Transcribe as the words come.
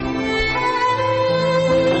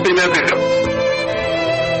seen it.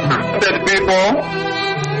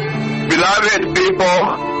 Beloved people,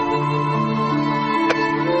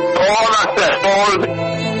 all assembled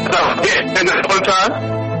in the altar,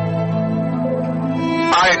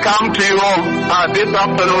 I come to you this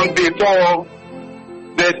afternoon before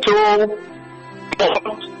the two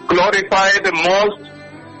most glorified, most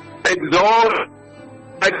exalted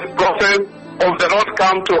prophets of the Lord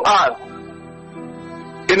come to us.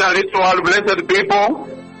 In a ritual, blessed people,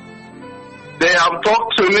 they have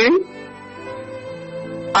talked to me,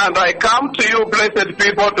 and I come to you, blessed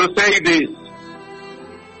people, to say this.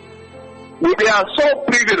 We are so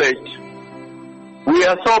privileged. We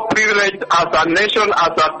are so privileged as a nation,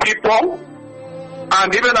 as a people,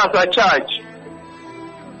 and even as a church,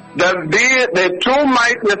 that the two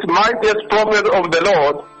mightiest prophets of the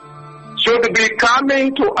Lord should be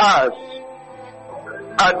coming to us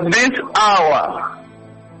at this hour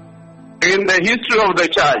in the history of the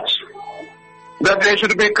church, that they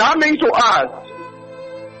should be coming to us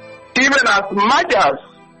even as much as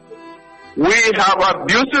we have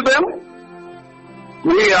abused them,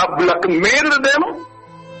 we have blackmailed them.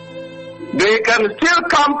 They can still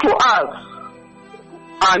come to us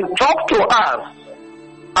and talk to us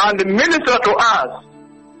and minister to us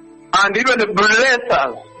and even bless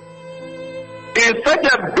us. It's such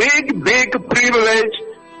a big privilege,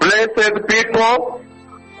 blessed people,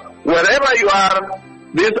 wherever you are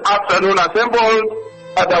this afternoon assembled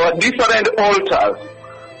at our different altars.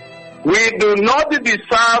 We do not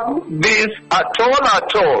deserve this at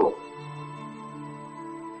all.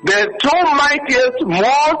 The two mightiest,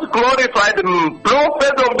 most glorified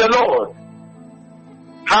prophets of the Lord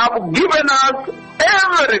have given us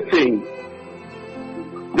everything.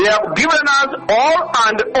 They have given us all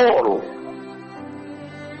and all.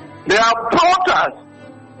 They have brought us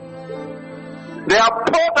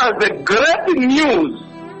the great news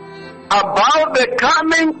about the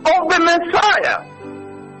coming of the Messiah.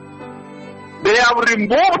 They have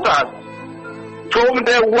removed us from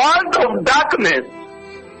the world of darkness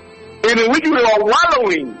in which we were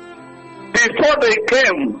wallowing before they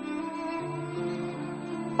came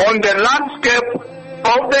on the landscape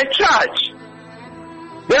of the church.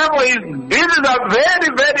 Therefore, this is a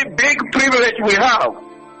very big privilege we have,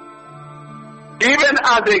 even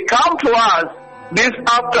as they come to us this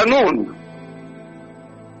afternoon.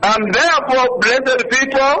 And therefore, blessed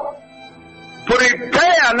people,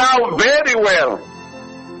 prepare now very well.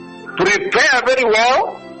 Prepare very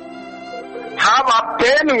well. Have a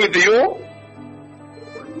pen with you.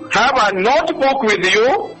 Have a notebook with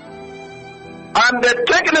you. And the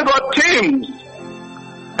technical teams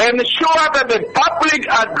ensure that the public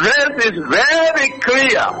address is very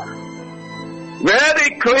clear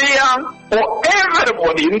for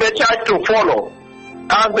everybody in the church to follow,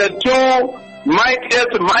 as the two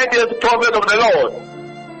mightiest prophets of the Lord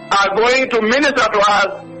are going to minister to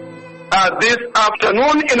us this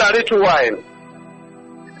afternoon in a little while.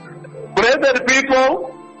 Blessed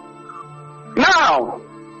people, now,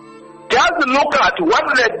 just look at what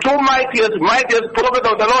the two mightiest prophets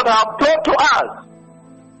of the Lord have brought to us.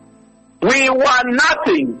 We were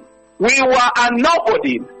nothing. We were a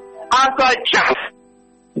nobody as a church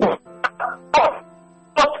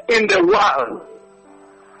in the world.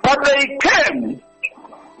 But they came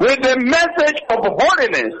with the message of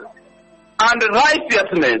holiness and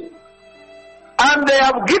righteousness. And they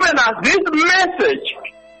have given us this message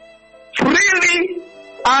freely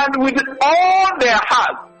and with all their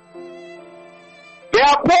heart. They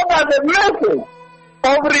have brought us a message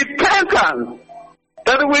of repentance,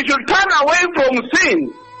 that we should turn away from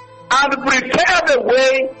sin and prepare the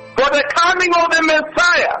way for the coming of the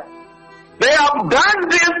Messiah. They have done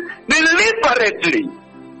this deliberately,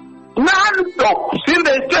 non-stop, since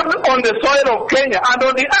they stepped on the soil of Kenya and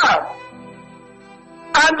on the earth.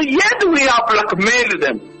 And yet we have blackmailed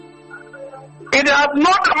them. It has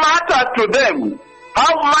not mattered to them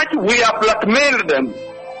how much we have blackmailed them,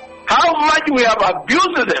 how much we have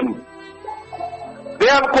abused them. They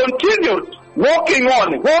have continued walking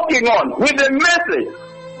on with the message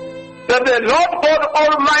that the Lord God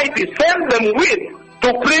Almighty sent them with to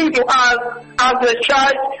bring to us as a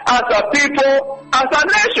church, as a people, as a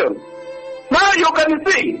nation. Now you can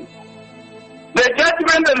see the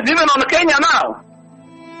judgment that is given on Kenya now.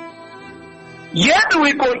 Yet we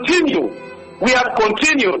have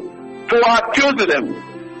continued to accuse them.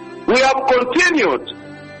 We have continued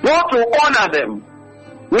not to honor them.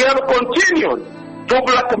 We have continued to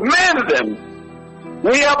blackmail them.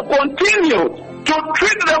 We have continued to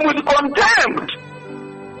treat them with contempt.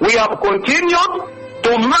 We have continued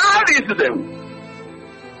to malice them.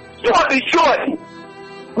 Surely,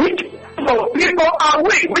 which people people are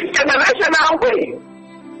we? Which generation are we?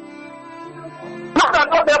 Not at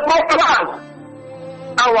all the progress.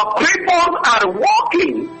 Our cripples are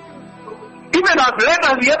walking. Even as late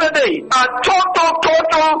as the other day, a total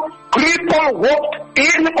cripple walked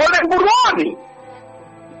in Oleburwani.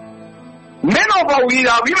 Many of us, we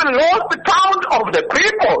have even lost the count of the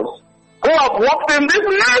cripples who have walked in this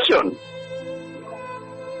nation.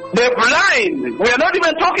 The blind, we are not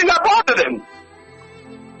even talking about them.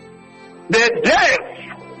 The deaf,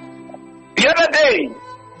 the other day,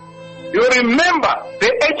 you remember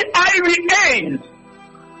the HIV/AIDS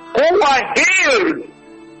who were healed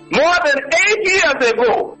more than 8 years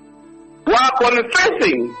ago were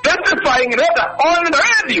confessing, testifying rather on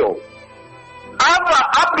radio.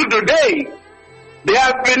 Up to today, they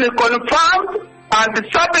have been confirmed and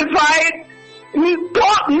certified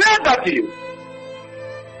negative.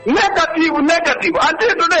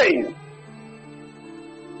 Until today.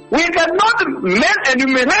 We cannot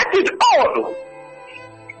enumerate it all.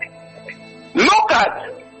 Look at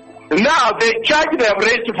now the church they have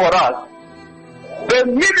raised for us. The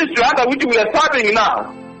ministry under which we are serving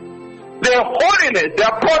now. The holiness they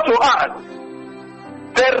are brought to us.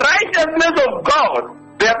 The righteousness of God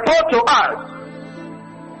they are brought to us.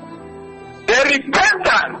 The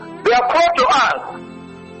repentance they are brought to us.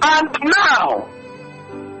 And now,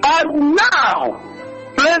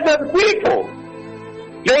 blessed people,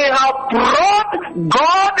 they have brought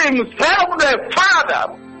God Himself, the Father,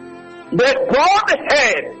 the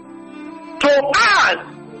Godhead, to us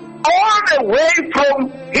all the way from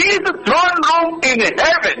His throne room in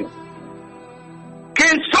heaven.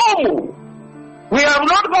 Kisumu, we have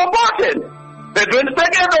not forgotten the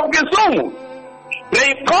 22nd of Kisumu. They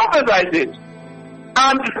prophesied it.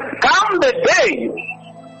 And come the day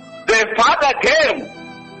the Father came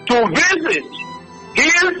to visit,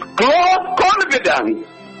 His close confidence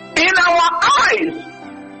in our eyes.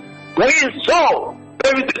 We saw the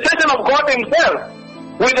visitation of God Himself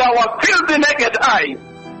with our filthy naked eyes.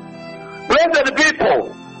 Blessed people,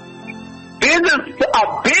 this is a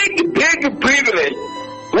big privilege.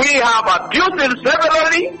 We have abused it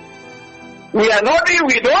severally. We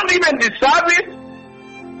don't even deserve it.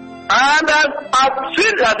 And as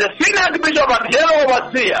the senior bishop and general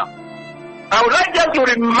overseer, I would like just to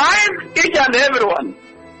remind each and everyone,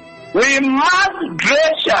 we must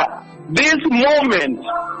treasure this moment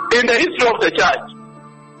in the history of the church.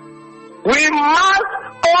 We must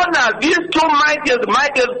honor these two mightiest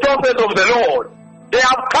prophets of the Lord. They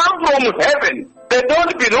have come from heaven. They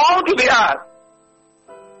don't belong to the earth.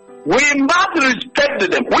 We must respect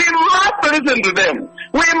them. We must listen to them.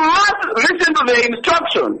 We must listen to the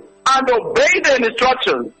instructions and obey the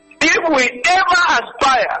instructions if we ever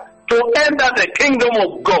aspire to enter the kingdom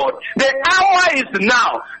of God. The hour is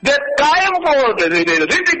now. The time for the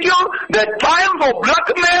ridicule, the time for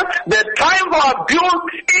blackmail, the time for abuse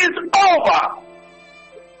is over.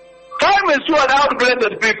 Time is short out,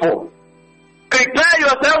 blessed people. Prepare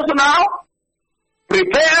yourselves now.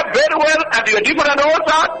 Prepare very well at your different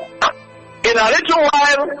altars. In a little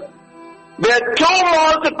while, the two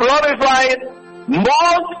most glorified,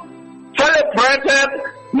 most celebrated,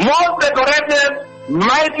 most decorated,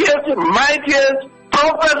 mightiest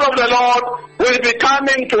prophets of the Lord will be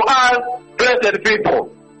coming to us, blessed people.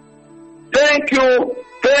 Thank you.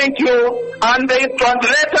 And the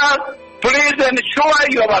translators, please ensure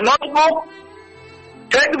you have a notebook.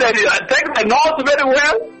 Take the notes very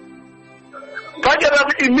well. Such that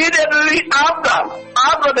immediately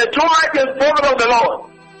after the two mightiest prophets of the Lord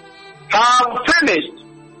have finished,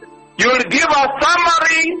 you will give a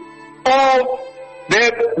summary of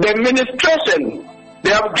the ministration they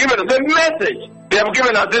have given us, the message they have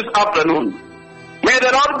given us this afternoon. May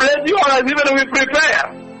the Lord bless you all as even we prepare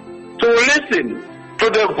to listen to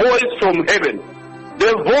the voice from heaven.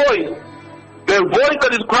 The voice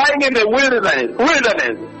that is crying in the wilderness.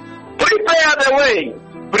 Prepare the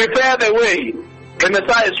way. The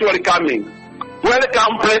Messiah is surely coming.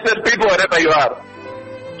 Welcome, blessed people, wherever you are.